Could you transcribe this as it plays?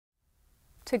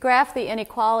To graph the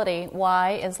inequality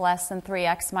y is less than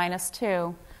 3x minus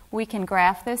 2, we can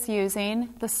graph this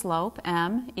using the slope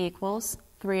m equals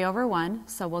 3 over 1,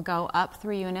 so we'll go up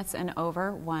 3 units and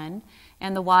over 1,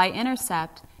 and the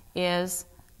y-intercept is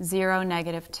 0,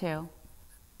 negative 2.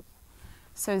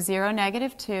 So 0,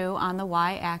 negative 2 on the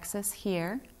y-axis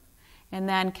here, and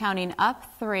then counting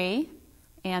up 3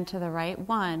 and to the right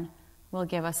 1 will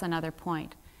give us another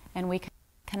point. And we can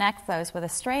connect those with a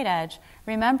straight edge,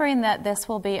 remembering that this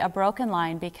will be a broken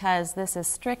line because this is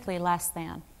strictly less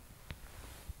than.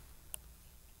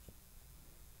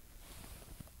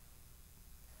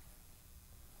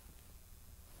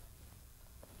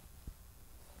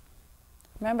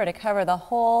 Remember to cover the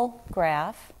whole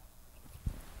graph.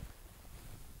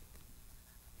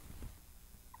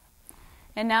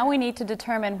 And now we need to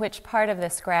determine which part of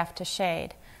this graph to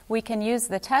shade. We can use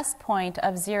the test point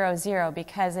of 0, 0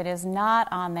 because it is not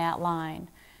on that line.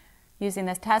 Using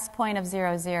this test point of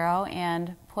 0, 0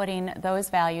 and putting those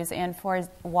values in for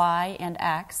y and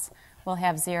x, we'll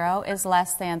have 0 is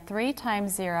less than 3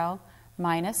 times 0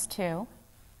 minus 2.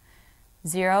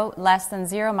 0 less than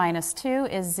 0 minus 2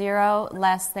 is 0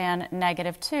 less than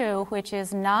negative 2, which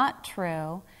is not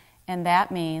true, and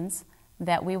that means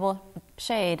that we will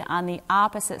shade on the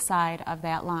opposite side of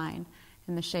that line,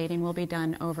 and the shading will be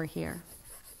done over here.